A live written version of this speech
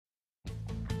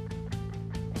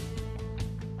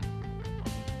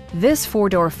This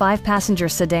four-door, five-passenger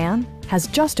sedan has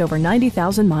just over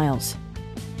 90,000 miles.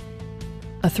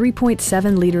 A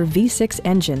 3.7-liter V6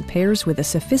 engine pairs with a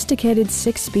sophisticated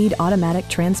six-speed automatic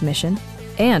transmission,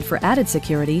 and for added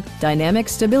security, dynamic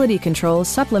stability control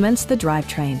supplements the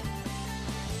drivetrain.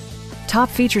 Top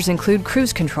features include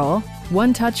cruise control,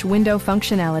 one-touch window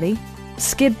functionality,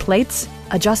 skid plates,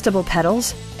 adjustable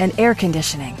pedals, and air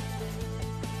conditioning.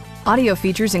 Audio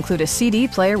features include a CD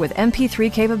player with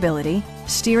MP3 capability,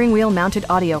 steering wheel mounted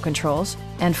audio controls,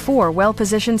 and 4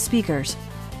 well-positioned speakers.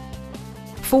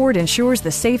 Ford ensures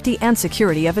the safety and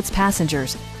security of its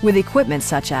passengers with equipment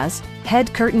such as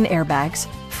head curtain airbags,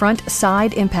 front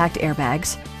side impact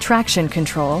airbags, traction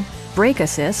control, brake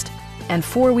assist, and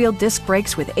 4-wheel disc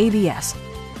brakes with ABS.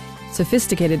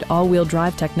 Sophisticated all-wheel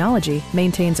drive technology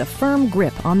maintains a firm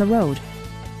grip on the road.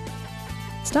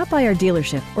 Stop by our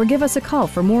dealership or give us a call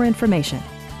for more information.